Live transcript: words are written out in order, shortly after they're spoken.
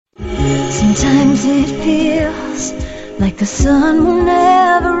Sometimes it feels like the sun will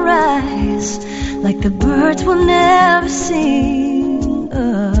never rise, like the birds will never sing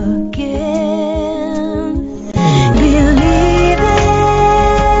again. Believe in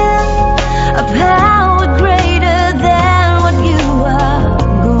a power greater than what you are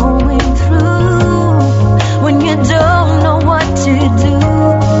going through. When you don't know what to do,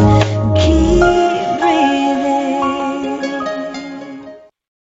 keep breathing.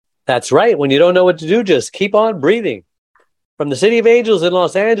 That's right. When you don't know what to do, just keep on breathing. From the City of Angels in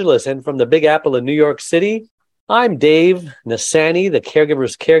Los Angeles and from the Big Apple in New York City, I'm Dave Nasani, the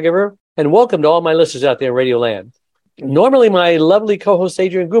caregiver's caregiver, and welcome to all my listeners out there in Radio Land. Normally, my lovely co-host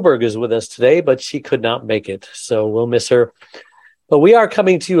Adrienne Gruberg is with us today, but she could not make it, so we'll miss her. But we are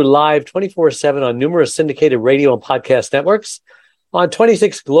coming to you live 24/7 on numerous syndicated radio and podcast networks, on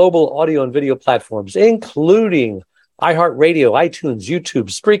 26 global audio and video platforms, including iHeartRadio, iTunes, YouTube,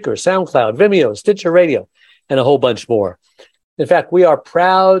 Spreaker, SoundCloud, Vimeo, Stitcher Radio, and a whole bunch more. In fact, we are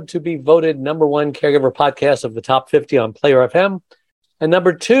proud to be voted number one caregiver podcast of the top 50 on Player FM, and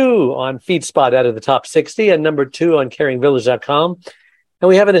number two on FeedSpot out of the top 60, and number two on caringvillage.com. And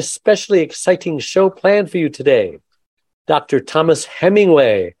we have an especially exciting show planned for you today. Dr. Thomas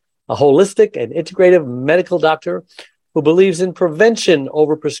Hemingway, a holistic and integrative medical doctor who believes in prevention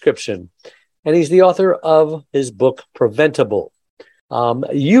over prescription. And he's the author of his book, Preventable.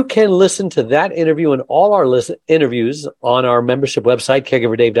 You can listen to that interview and all our interviews on our membership website,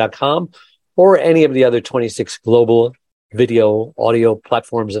 caregiverdave.com, or any of the other 26 global video audio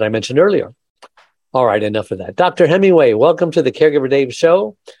platforms that I mentioned earlier. All right, enough of that. Dr. Hemingway, welcome to the Caregiver Dave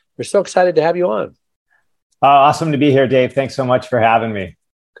Show. We're so excited to have you on. Awesome to be here, Dave. Thanks so much for having me.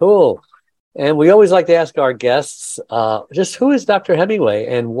 Cool. And we always like to ask our guests, just who is Dr. Hemingway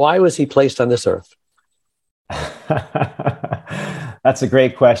and why was he placed on this earth? That's a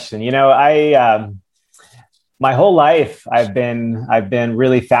great question. You know, my whole life, I've been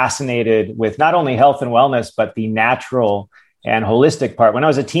really fascinated with not only health and wellness, but the natural and holistic part. When I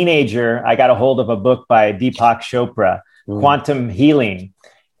was a teenager, I got a hold of a book by Deepak Chopra, Quantum Healing.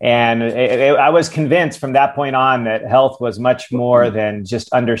 And I was convinced from that point on that health was much more than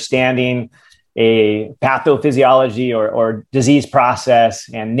just understanding a pathophysiology or disease process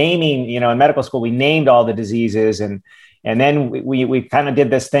and naming, you know, in medical school, we named all the diseases. And then we kind of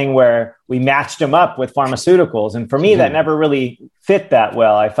did this thing where we matched them up with pharmaceuticals. And for me, that never really fit that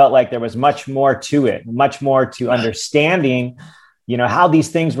well. I felt like there was much more to it, much more to understanding, you know, how these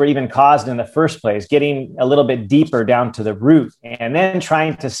things were even caused in the first place, getting a little bit deeper down to the root, and then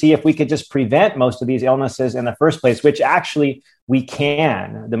trying to see if we could just prevent most of these illnesses in the first place, which actually we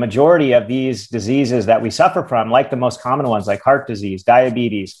can. The majority of these diseases that we suffer from, like the most common ones, like heart disease,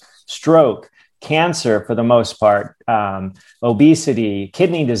 diabetes, stroke, cancer for the most part, obesity,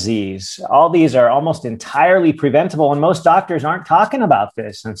 kidney disease, all these are almost entirely preventable. And most doctors aren't talking about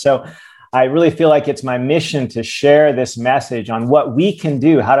this. And so I really feel like it's my mission to share this message on what we can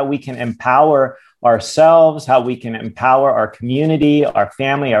do, how we can empower ourselves, how we can empower our community, our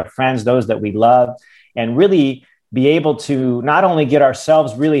family, our friends, those that we love, and really be able to not only get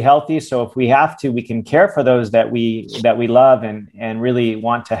ourselves really healthy, so if we have to, we can care for those that we love and really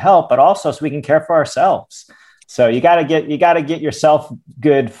want to help, but also so we can care for ourselves. So you got to get yourself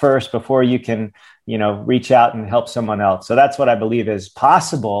good first before you can, you know, reach out and help someone else. So that's what I believe is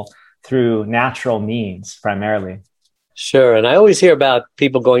possible through natural means primarily. Sure. And I always hear about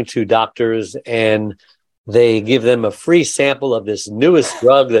people going to doctors and they give them a free sample of this newest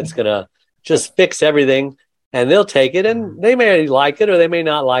drug that's going to just fix everything. And they'll take it and they may like it or they may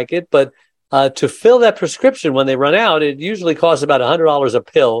not like it. But to fill that prescription when they run out, it usually costs about $100 a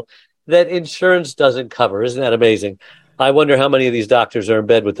pill that insurance doesn't cover. Isn't that amazing? I wonder how many of these doctors are in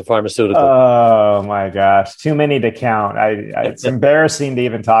bed with the pharmaceutical. Oh, my gosh. Too many to count. It's embarrassing to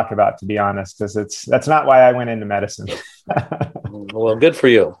even talk about, to be honest, because that's not why I went into medicine. Well, good for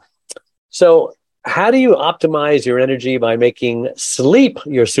you. So how do you optimize your energy by making sleep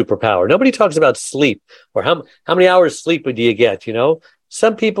your superpower? Nobody talks about sleep or how many hours sleep do you get? You know,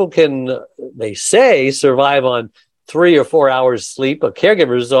 some people they say survive on 3 or 4 hours sleep, but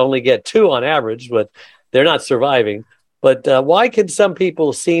caregivers only get 2 on average, but they're not surviving. But why can some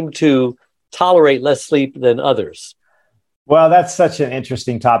people seem to tolerate less sleep than others? Well, that's such an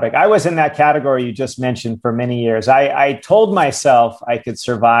interesting topic. I was in that category you just mentioned for many years. I told myself I could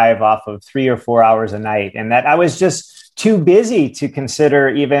survive off of 3 or 4 hours a night, and that I was just too busy to consider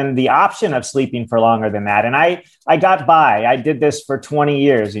even the option of sleeping for longer than that. And I got by. I did this for 20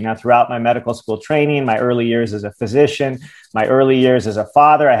 years, you know, throughout my medical school training, my early years as a physician, my early years as a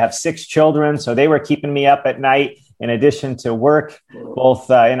father. I have 6 children, so they were keeping me up at night. in addition to work, both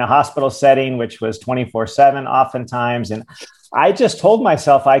in a hospital setting, which was 24/7 oftentimes. And I just told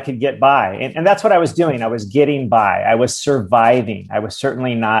myself I could get by. And that's what I was doing. I was getting by. I was surviving. I was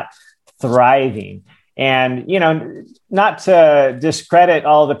certainly not thriving. And, not to discredit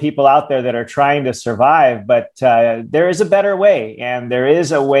all the people out there that are trying to survive, but there is a better way. And there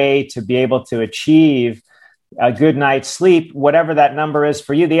is a way to be able to achieve a good night's sleep, whatever that number is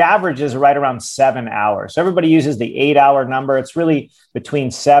for you. The average is right around 7 hours. So everybody uses the 8-hour number. It's really between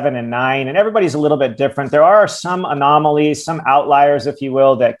 7 and 9, and everybody's a little bit different. There are some anomalies, some outliers, if you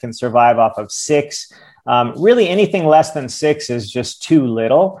will, that can survive off of 6. Really, anything less than 6 is just too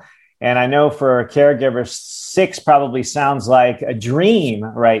little. And I know for caregivers, 6 probably sounds like a dream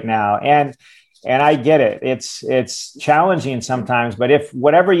right now. And I get it. It's challenging sometimes, but if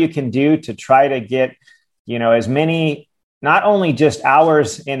whatever you can do to try to get as many, not only just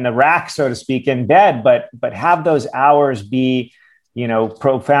hours in the rack, so to speak, in bed, but have those hours be,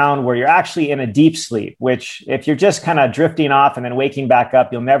 profound, where you're actually in a deep sleep, which if you're just kind of drifting off and then waking back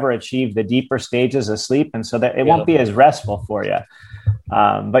up, you'll never achieve the deeper stages of sleep. And so that it won't be as restful for you.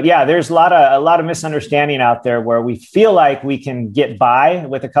 But yeah, there's a lot of misunderstanding out there where we feel like we can get by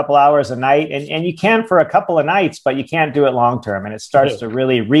with a couple hours a night, and you can for a couple of nights, but you can't do it long term, and it starts to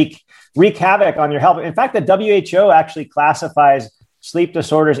really wreak havoc on your health. In fact, the WHO actually classifies sleep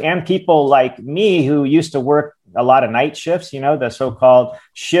disorders, and people like me who used to work a lot of night shifts, the so-called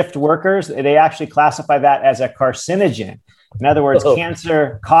shift workers, they actually classify that as a carcinogen. In other words,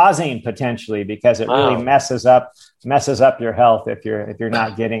 cancer causing potentially, because it really messes up your health if you're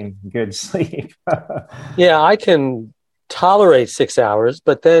not getting good sleep. Yeah, I can tolerate 6 hours,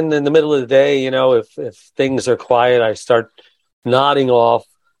 but then in the middle of the day, if things are quiet, I start nodding off,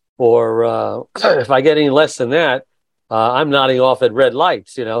 or if I get any less than that, I'm nodding off at red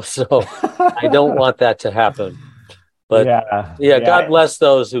lights, so I don't want that to happen. But yeah, God bless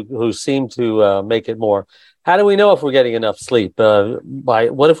those who seem to make it more. How do we know if we're getting enough sleep?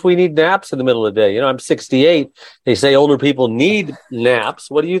 What if we need naps in the middle of the day? I'm 68. They say older people need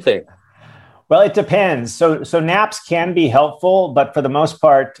naps. What do you think? Well, it depends. So naps can be helpful, but for the most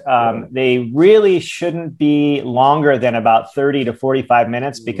part, they really shouldn't be longer than about 30 to 45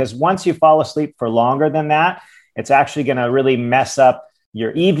 minutes, because once you fall asleep for longer than that, it's actually going to really mess up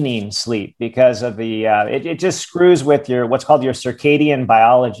your evening sleep, because of the it just screws with your what's called your circadian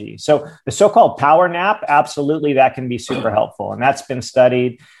biology. So the so-called power nap, absolutely, that can be super helpful, and that's been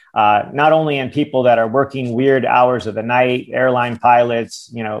studied not only in people that are working weird hours of the night, airline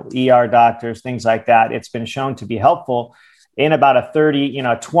pilots, ER doctors, things like that. It's been shown to be helpful in about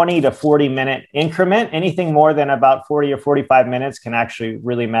a 20 to 40 minute increment. Anything more than about 40 or 45 minutes can actually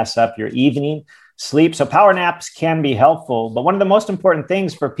really mess up your evening sleep. So power naps can be helpful, but one of the most important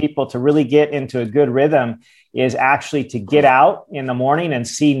things for people to really get into a good rhythm is actually to get out in the morning and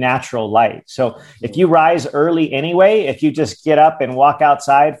see natural light. So if you rise early anyway, if you just get up and walk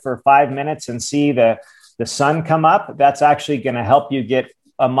outside for 5 minutes and see the sun come up, that's actually going to help you get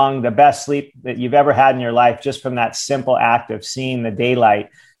among the best sleep that you've ever had in your life, just from that simple act of seeing the daylight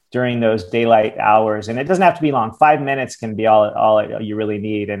during those daylight hours. And it doesn't have to be long. 5 minutes can be all you really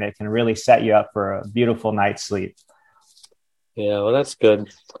need, and it can really set you up for a beautiful night's sleep. Yeah, well, that's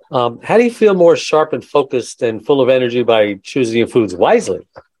good. How do you feel more sharp and focused and full of energy by choosing your foods wisely?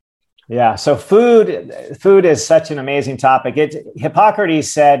 Yeah, so food is such an amazing topic.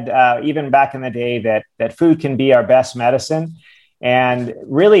 Hippocrates said, even back in the day, that food can be our best medicine. And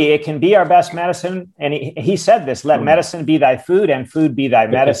really, it can be our best medicine. And he said this: let medicine be thy food and food be thy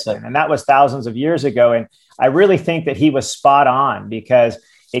medicine. And that was thousands of years ago. And I really think that he was spot on, because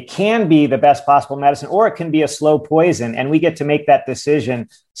it can be the best possible medicine, or it can be a slow poison. And we get to make that decision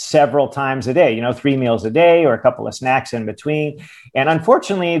several times a day, 3 meals a day or a couple of snacks in between. And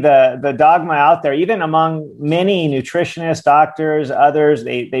unfortunately, the dogma out there, even among many nutritionists, doctors, others,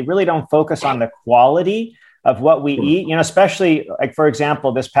 they really don't focus on the quality of what we eat, especially, like, for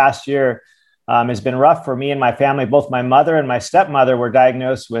example, this past year has been rough for me and my family. Both my mother and my stepmother were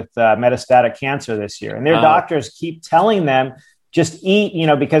diagnosed with metastatic cancer this year. And their doctors keep telling them, just eat,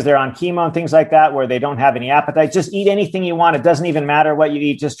 because they're on chemo and things like that, where they don't have any appetite. Just eat anything you want. It doesn't even matter what you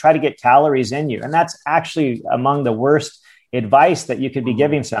eat. Just try to get calories in you. And that's actually among the worst advice that you could be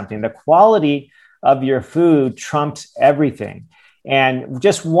giving something. The quality of your food trumps everything. And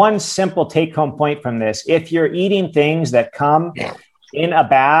just one simple take-home point from this: if you're eating things that come in a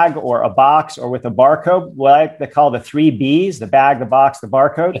bag or a box or with a barcode, what they call the 3 Bs, the bag, the box, the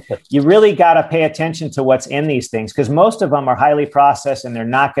barcode, you really got to pay attention to what's in these things because most of them are highly processed and they're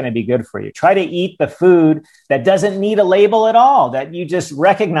not going to be good for you. Try to eat the food that doesn't need a label at all, that you just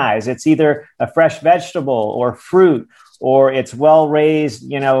recognize. It's either a fresh vegetable or fruit, or it's well-raised,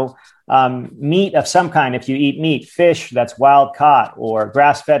 meat of some kind. If you eat meat, fish that's wild caught, or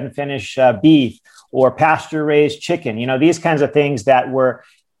grass-fed and finished beef, or pasture-raised chicken, these kinds of things that were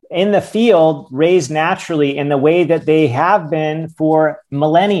in the field, raised naturally in the way that they have been for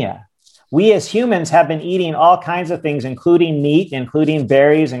millennia. We as humans have been eating all kinds of things, including meat, including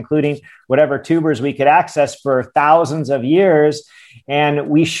berries, including whatever tubers we could access for thousands of years. And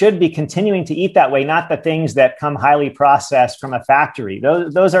we should be continuing to eat that way, not the things that come highly processed from a factory.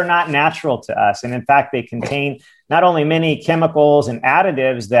 Those are not natural to us. And in fact, they contain not only many chemicals and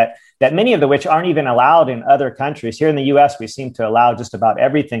additives that many of the which aren't even allowed in other countries. Here in the US, we seem to allow just about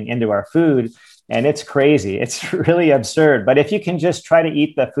everything into our food. And it's crazy. It's really absurd. But if you can just try to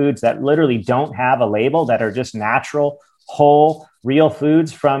eat the foods that literally don't have a label, that are just natural, whole, real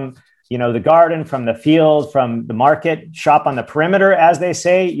foods from the garden, from the field, from the market, shop on the perimeter, as they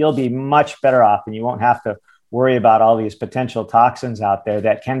say, you'll be much better off. And you won't have to worry about all these potential toxins out there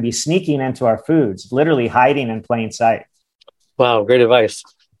that can be sneaking into our foods, literally hiding in plain sight. Wow, great advice.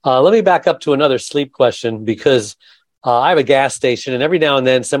 Let me back up to another sleep question because I have a gas station and every now and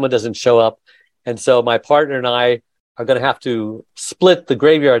then someone doesn't show up. And so my partner and I are going to have to split the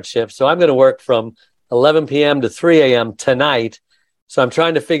graveyard shift. So I'm going to work from 11 p.m. to 3 a.m. tonight. So I'm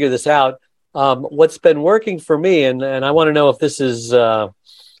trying to figure this out. What's been working for me, and I want to know if this is, if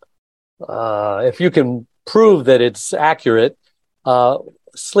you can prove that it's accurate,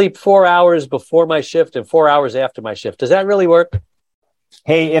 sleep 4 hours before my shift and 4 hours after my shift. Does that really work?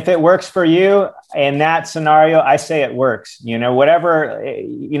 Hey, if it works for you in that scenario, I say it works. Whatever,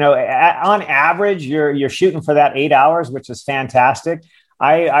 on average, you're shooting for that 8 hours, which is fantastic.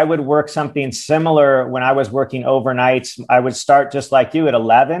 I would work something similar when I was working overnights. I would start just like you at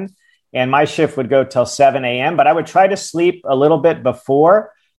 11 and my shift would go till 7 a.m. But I would try to sleep a little bit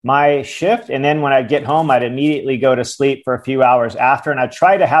before my shift. And then when I get home, I'd immediately go to sleep for a few hours after. And I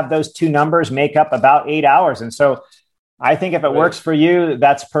try to have those two numbers make up about 8 hours. And so I think if it works for you,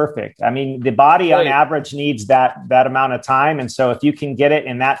 that's perfect. I mean, the body on average needs that amount of time. And so if you can get it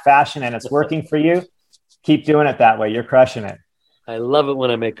in that fashion and it's working for you, keep doing it that way. You're crushing it. I love it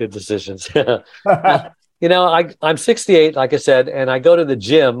when I make good decisions. I'm 68, like I said, and I go to the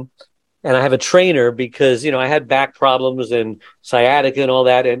gym and I have a trainer because, I had back problems and sciatica and all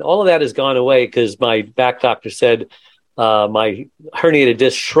that. And all of that has gone away because my back doctor said my herniated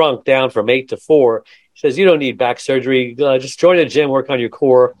disc shrunk down from 8 to 4. He says, you don't need back surgery. Just join a gym, work on your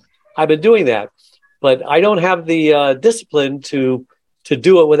core. I've been doing that, but I don't have the discipline to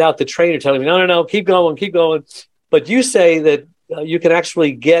do it without the trainer telling me, no, keep going. But you say that you can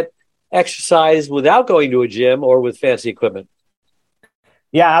actually get exercise without going to a gym or with fancy equipment.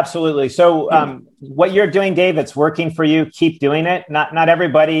 Yeah, absolutely. So what you're doing, Dave, it's working for you. Keep doing it. Not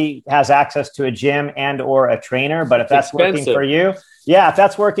everybody has access to a gym and or a trainer, but if that's working for you, if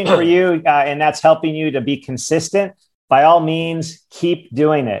that's working for you and that's helping you to be consistent, by all means, keep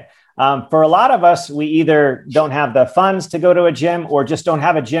doing it. For a lot of us, we either don't have the funds to go to a gym or just don't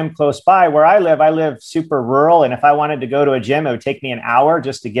have a gym close by. Where I live super rural. And if I wanted to go to a gym, it would take me an hour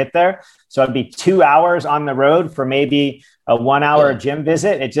just to get there. So it'd be 2 hours on the road for maybe a 1 hour gym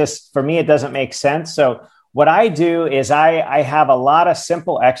visit. For me, it doesn't make sense. So what I do is I have a lot of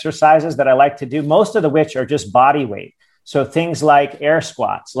simple exercises that I like to do, most of which are just body weight. So things like air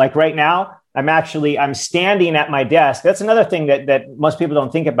squats, like right now, I'm standing at my desk. That's another thing that most people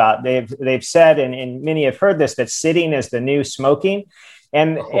don't think about. They've said, and many have heard this, that sitting is the new smoking.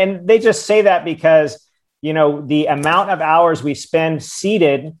 And they just say that because, the amount of hours we spend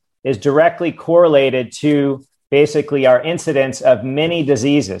seated is directly correlated to basically our incidence of many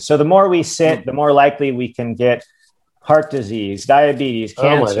diseases. So the more we sit, the more likely we can get heart disease, diabetes,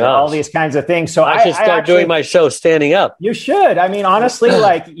 cancer, all these kinds of things. So I should start doing my show standing up. You should. I mean, honestly,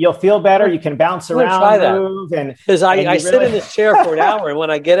 you'll feel better. You can bounce around, move. Because I sit in this chair for an hour. And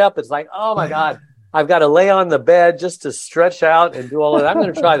when I get up, it's like, oh my God, I've got to lay on the bed just to stretch out and do all of that. I'm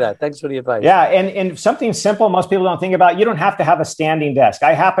going to try that. Thanks for the advice. Yeah. And something simple most people don't think about, you don't have to have a standing desk.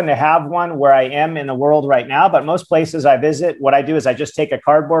 I happen to have one where I am in the world right now, but most places I visit, what I do is I just take a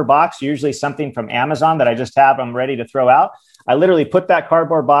cardboard box, usually something from Amazon that I just have, I'm ready to throw out. I literally put that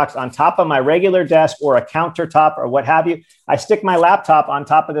cardboard box on top of my regular desk or a countertop or what have you. I stick my laptop on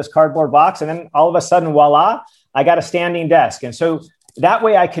top of this cardboard box and then all of a sudden, voila, I got a standing desk. And so that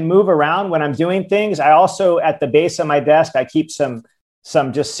way I can move around when I'm doing things. I also, at the base of my desk, I keep some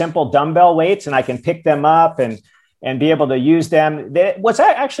some just simple dumbbell weights, and I can pick them up and be able to use them. What's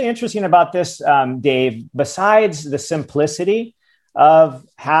actually interesting about this, Dave, besides the simplicity of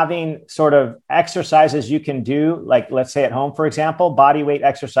having sort of exercises you can do, like let's say at home, for example, body weight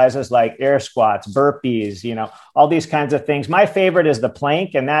exercises like air squats, burpees, all these kinds of things. My favorite is the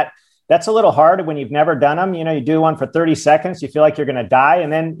plank, and that's a little hard when you've never done them. You do one for 30 seconds, you feel like you're going to die.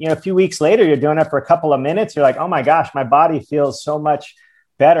 And then, a few weeks later, you're doing it for a couple of minutes. You're like, oh my gosh, my body feels so much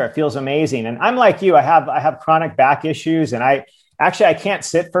better. It feels amazing. And I'm like you, I have chronic back issues, and I can't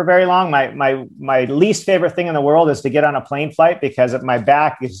sit for very long. My least favorite thing in the world is to get on a plane flight, because my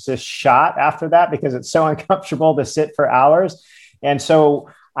back is just shot after that, because it's so uncomfortable to sit for hours. And so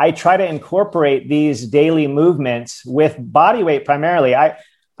I try to incorporate these daily movements with body weight primarily.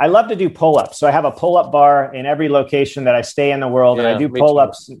 I love to do pull-ups. So I have a pull-up bar in every location that I stay in the world. And I do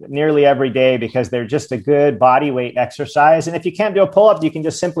pull-ups nearly every day, because they're just a good body weight exercise. And if you can't do a pull-up, you can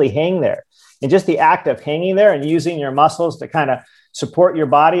just simply hang there. And just the act of hanging there and using your muscles to kind of support your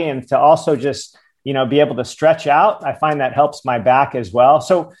body and to also just, be able to stretch out, I find that helps my back as well.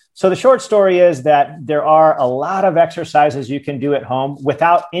 So the short story is that there are a lot of exercises you can do at home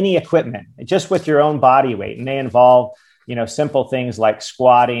without any equipment, just with your own body weight. And they involve, simple things like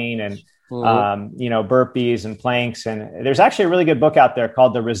squatting and, burpees and planks. And there's actually a really good book out there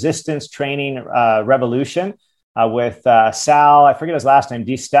called The Resistance Training Revolution. With Sal, I forget his last name,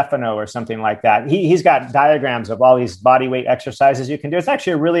 DiStefano or something like that. He's got diagrams of all these body weight exercises you can do. It's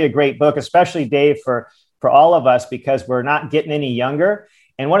actually a great book, especially, Dave, for all of us, because we're not getting any younger.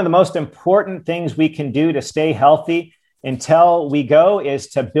 And one of the most important things we can do to stay healthy until we go is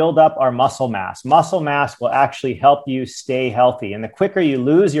to build up our muscle mass. Muscle mass will actually help you stay healthy. And the quicker you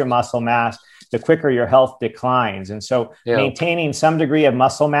lose your muscle mass, the quicker your health declines. And so maintaining some degree of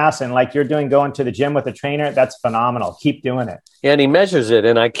muscle mass, and like you're doing, going to the gym with a trainer, that's phenomenal. Keep doing it. Yeah, and he measures it,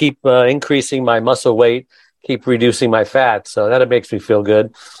 and I keep increasing my muscle weight, keep reducing my fat. So that makes me feel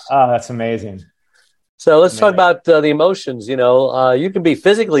good. Oh, that's amazing. So let's talk about the emotions. You can be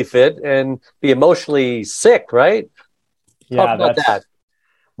physically fit and be emotionally sick, right? Talk about that.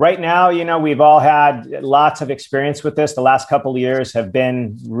 Right now, we've all had lots of experience with this. The last couple of years have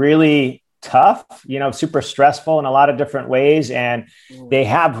been really tough, super stressful in a lot of different ways. And they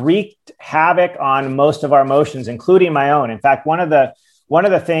have wreaked havoc on most of our emotions, including my own. In fact, one of the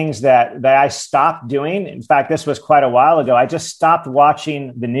things that I stopped doing, in fact, this was quite a while ago, I just stopped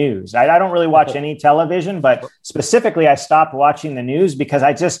watching the news. I don't really watch any television, but specifically I stopped watching the news because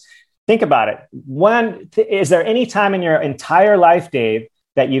I just think about it. Is there any time in your entire life, Dave,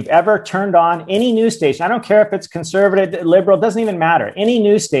 that you've ever turned on any news station? I don't care if it's conservative, liberal, doesn't even matter. Any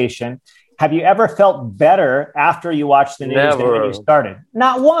news station. Have you ever felt better after you watched the news than when you started?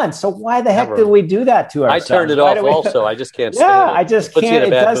 Not once. So why the heck did we do that to ourselves? I turned it off also. I just can't stand it. I just can't. It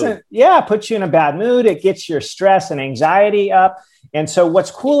doesn't. It puts you in a bad mood. It gets your stress and anxiety up. And so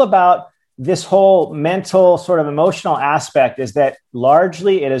what's cool about this whole mental sort of emotional aspect is that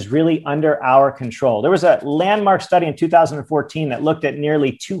largely it is really under our control. There was a landmark study in 2014 that looked at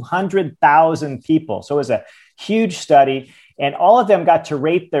nearly 200,000 people. So it was a huge study. And all of them got to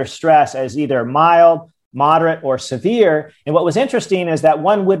rate their stress as either mild, moderate, or severe. And what was interesting is that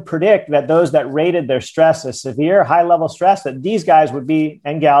one would predict that those that rated their stress as severe, high-level stress, that these guys would be,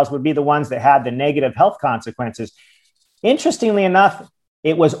 and gals would be, the ones that had the negative health consequences. Interestingly enough,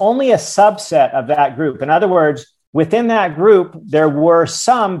 it was only a subset of that group. In other words, within that group, there were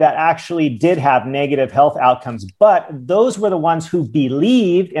some that actually did have negative health outcomes, but those were the ones who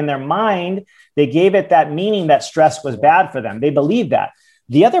believed in their mind. They gave it that meaning that stress was bad for them. They believed that.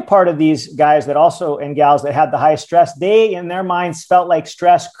 The other part of these guys that also, and gals that had the highest stress, they in their minds felt like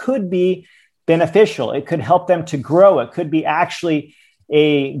stress could be beneficial. It could help them to grow. It could be actually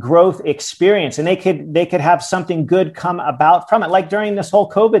a growth experience, and they could have something good come about from it. Like during this whole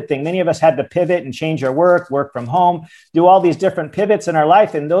COVID thing, many of us had to pivot and change our work from home, do all these different pivots in our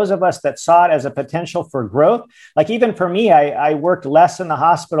life. And those of us that saw it as a potential for growth, like even for me, I worked less in the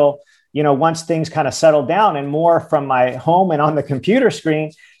hospital, once things kind of settled down, and more from my home and on the computer screen.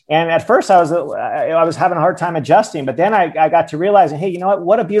 And at first I was having a hard time adjusting, but then I got to realizing, hey, you know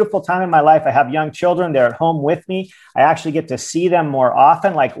what a beautiful time in my life. I have young children. They're at home with me. I actually get to see them more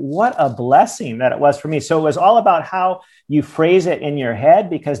often. Like, what a blessing that it was for me. So it was all about how you phrase it in your head,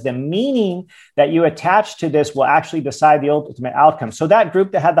 because the meaning that you attach to this will actually decide the ultimate outcome. So that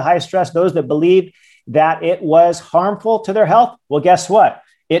group that had the highest stress, those that believed that it was harmful to their health, well, guess what?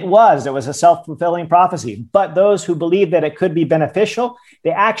 It was a self-fulfilling prophecy. But those who believed that it could be beneficial, they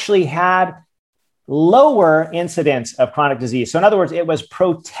actually had lower incidence of chronic disease. So in other words, it was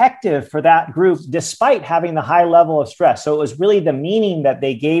protective for that group despite having the high level of stress. So it was really the meaning that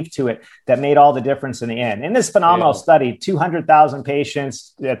they gave to it that made all the difference in the end. In this phenomenal study, 200,000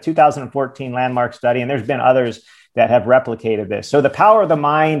 patients, 2014 landmark study, and there's been others that have replicated this. So the power of the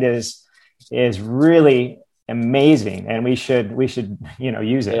mind is really amazing, and we should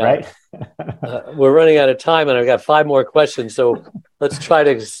use it, right? We're running out of time, and I've got 5 more questions, so let's try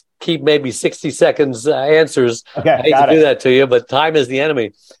to keep maybe 60 seconds answers. Okay, I hate to do that to you, but time is the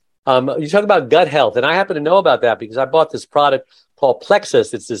enemy. You talk about gut health, and I happen to know about that because I bought this product called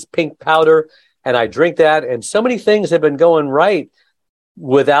Plexus. It's this pink powder, and I drink that, and so many things have been going right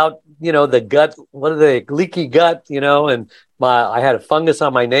without, the gut, what are they, leaky gut, and I had a fungus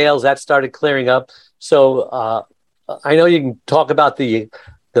on my nails that started clearing up. So I know you can talk about the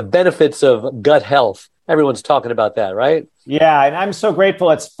benefits of gut health. Everyone's talking about that, right? Yeah, and I'm so grateful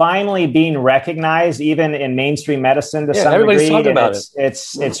it's finally being recognized, even in mainstream medicine to some everybody's degree. Talking about it.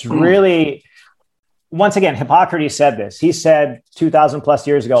 It's really, once again, Hippocrates said this. He said 2,000 plus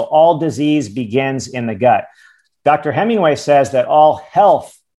years ago, all disease begins in the gut. Dr. Hemingway says that all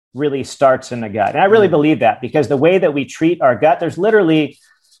health really starts in the gut. And I really believe that because the way that we treat our gut, there's literally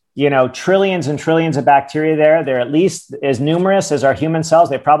trillions and trillions of bacteria there. They're at least as numerous as our human cells.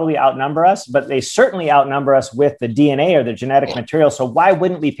 They probably outnumber us, but they certainly outnumber us with the DNA or the genetic material. So why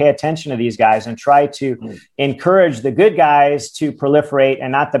wouldn't we pay attention to these guys and try to encourage the good guys to proliferate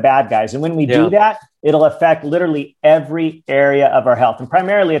and not the bad guys? And when we do that, it'll affect literally every area of our health. And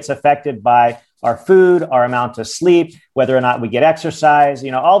primarily it's affected by our food, our amount of sleep, whether or not we get exercise,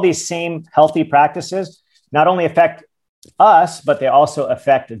 all these same healthy practices not only affect us, but they also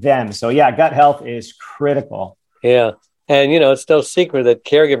affect them. So gut health is critical. Yeah. And, it's no secret that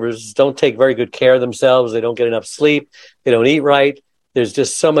caregivers don't take very good care of themselves. They don't get enough sleep. They don't eat right. There's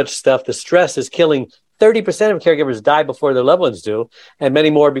just so much stuff. The stress is killing 30% of caregivers die before their loved ones do. And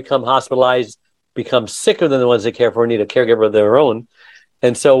many more become hospitalized, become sicker than the ones they care for, need a caregiver of their own.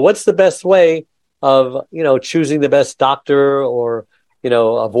 And so what's the best way of, choosing the best doctor or,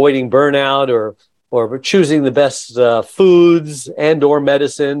 avoiding burnout or choosing the best foods and or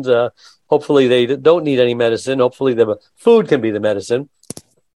medicines? Hopefully they don't need any medicine. Hopefully the food can be the medicine.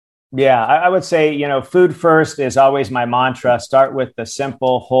 Yeah, I would say, food first is always my mantra. Start with the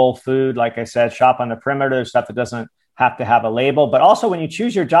simple whole food. Like I said, shop on the perimeter, stuff that doesn't have to have a label. But also when you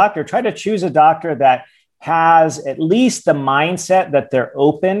choose your doctor, try to choose a doctor that has at least the mindset that they're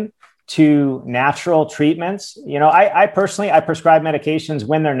open to natural treatments. I personally prescribe medications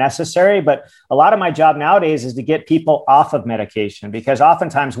when they're necessary, but a lot of my job nowadays is to get people off of medication because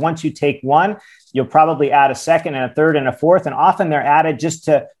oftentimes once you take one, you'll probably add a second and a third and a fourth. And often they're added just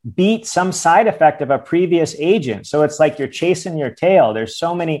to beat some side effect of a previous agent. So it's like you're chasing your tail. There's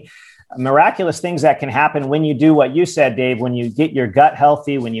so many miraculous things that can happen when you do what you said, Dave, when you get your gut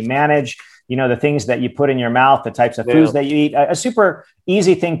healthy, when you manage the things that you put in your mouth, the types of foods that you eat. A super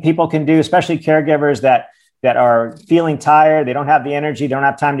easy thing people can do, especially caregivers that are feeling tired, they don't have the energy, they don't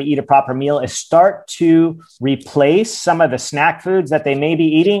have time to eat a proper meal, is start to replace some of the snack foods that they may be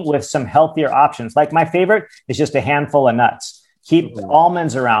eating with some healthier options. Like my favorite is just a handful of nuts. Keep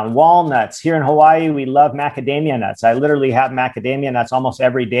almonds around, walnuts. Here in Hawaii, we love macadamia nuts. I literally have macadamia nuts almost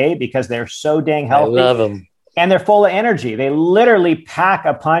every day because they're so dang healthy. I love them. And they're full of energy. They literally pack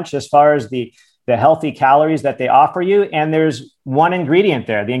a punch as far as the healthy calories that they offer you. And there's one ingredient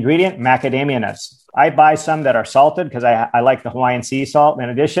there. The ingredient, macadamia nuts. I buy some that are salted because I like the Hawaiian sea salt in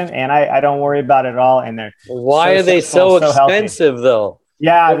addition. And I don't worry about it at all. And they're Why are they so expensive though?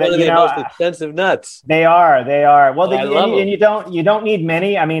 Yeah, one of the most expensive nuts. They are. Well, and you don't need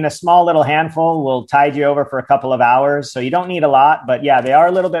many. I mean, a small little handful will tide you over for a couple of hours. So you don't need a lot, but yeah, they are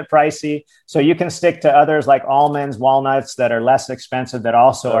a little bit pricey. So you can stick to others like almonds, walnuts that are less expensive that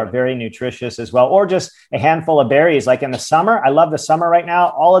also are very nutritious as well, or just a handful of berries. Like in the summer, I love the summer right now.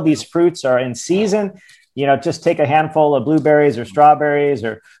 All of these fruits are in season. Just take a handful of blueberries or strawberries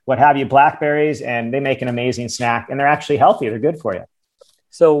or what have you, blackberries, and they make an amazing snack. And they're actually healthy. They're good for you.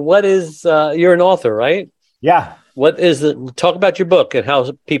 So what is, you're an author, right? Yeah. What is it? Talk about your book and how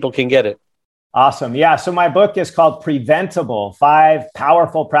people can get it. Awesome. Yeah. So my book is called Preventable, 5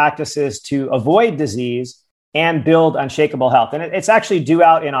 Powerful Practices to Avoid Disease and Build Unshakable Health. And it's actually due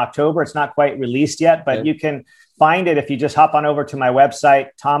out in October. It's not quite released yet, but you can find it if you just hop on over to my website,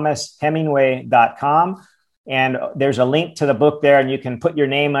 thomashemingway.com. And there's a link to the book there, and you can put your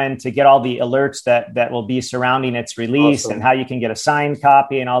name in to get all the alerts that will be surrounding its release and how you can get a signed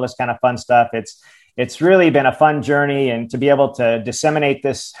copy and all this kind of fun stuff. It's really been a fun journey, and to be able to disseminate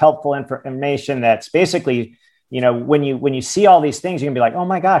this helpful information that's basically when you see all these things, you can be like, oh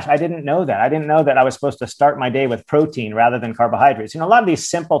my gosh, I didn't know that. I didn't know that I was supposed to start my day with protein rather than carbohydrates. A lot of these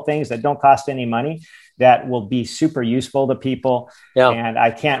simple things that don't cost any money that will be super useful to people. Yeah. And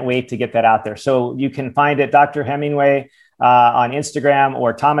I can't wait to get that out there. So you can find it, Dr. Hemingway, on Instagram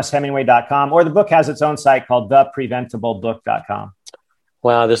or thomashemingway.com, or the book has its own site called thepreventablebook.com.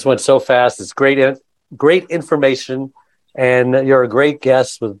 Wow, this went so fast. It's great information. And you're a great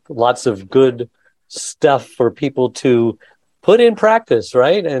guest with lots of good stuff for people to put in practice,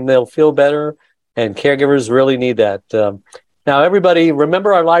 right? And they'll feel better. And caregivers really need that. Now, everybody,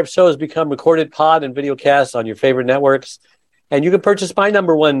 remember our live show has become recorded pod and video casts on your favorite networks. And you can purchase my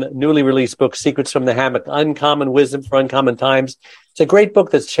 #1 newly released book, Secrets from the Hammock, Uncommon Wisdom for Uncommon Times. It's a great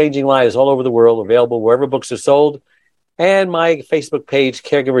book that's changing lives all over the world, available wherever books are sold. And my Facebook page,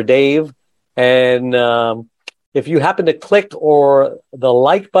 Caregiver Dave. And if you happen to click or the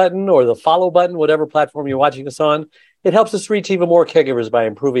like button or the follow button, whatever platform you're watching us on, it helps us reach even more caregivers by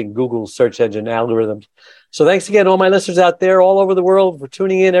improving Google's search engine algorithms. So thanks again, all my listeners out there all over the world, for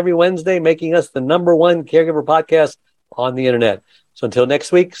tuning in every Wednesday, making us the #1 caregiver podcast on the internet. So until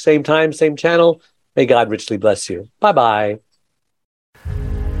next week, same time, same channel, may God richly bless you. Bye-bye.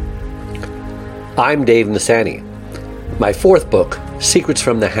 I'm Dave Nasani. My 4th book, Secrets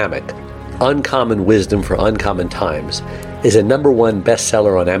from the Hammock, Uncommon Wisdom for Uncommon Times, is a #1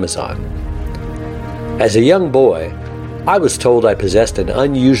 bestseller on Amazon. As a young boy, I was told I possessed an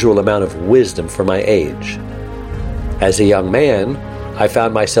unusual amount of wisdom for my age. As a young man, I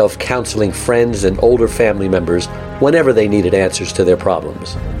found myself counseling friends and older family members whenever they needed answers to their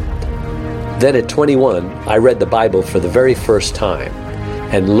problems. Then at 21, I read the Bible for the very first time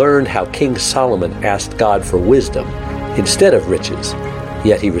and learned how King Solomon asked God for wisdom instead of riches,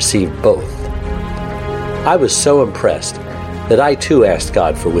 yet he received both. I was so impressed that I too asked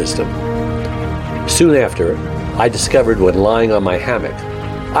God for wisdom. Soon after, I discovered when lying on my hammock,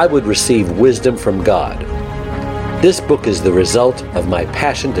 I would receive wisdom from God. This book is the result of my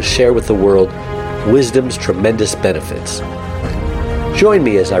passion to share with the world wisdom's tremendous benefits. Join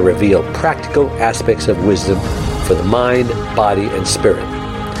me as I reveal practical aspects of wisdom for the mind, body, and spirit.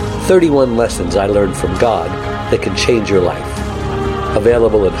 31 lessons I learned from God that can change your life.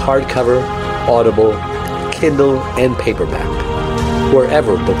 Available in hardcover, Audible, Kindle, and paperback,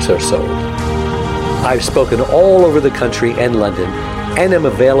 wherever books are sold. I've spoken all over the country and London, and am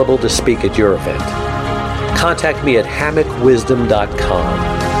available to speak at your event. Contact me at hammockwisdom.com.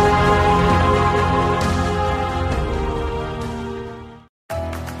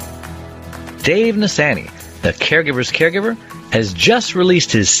 Dave Nasani, the caregiver's caregiver, has just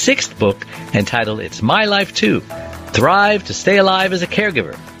released his 6th book entitled It's My Life Too, Thrive to Stay Alive as a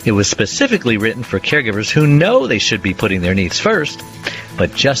Caregiver. It was specifically written for caregivers who know they should be putting their needs first,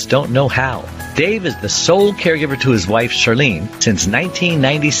 but just don't know how. Dave is the sole caregiver to his wife, Charlene, since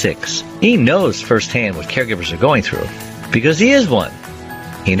 1996. He knows firsthand what caregivers are going through, because he is one.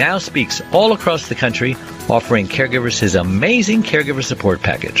 He now speaks all across the country, offering caregivers his amazing caregiver support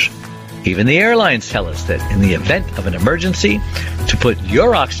package. Even the airlines tell us that in the event of an emergency, to put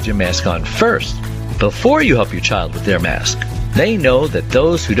your oxygen mask on first, before you help your child with their mask. They know that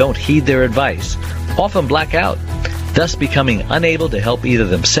those who don't heed their advice often black out, thus becoming unable to help either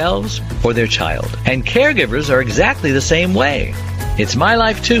themselves or their child. And caregivers are exactly the same way. It's My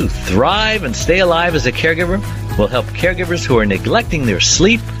Life Too, Thrive and Stay Alive as a Caregiver, will help caregivers who are neglecting their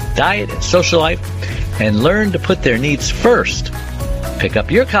sleep, diet, and social life, and learn to put their needs first. Pick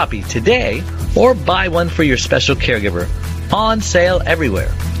up your copy today or buy one for your special caregiver, on sale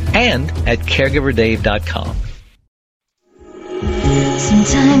everywhere and at caregiverdave.com.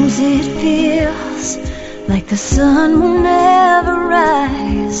 Sometimes it feels like the sun will never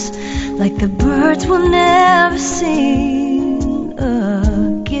rise, like the birds will never sing.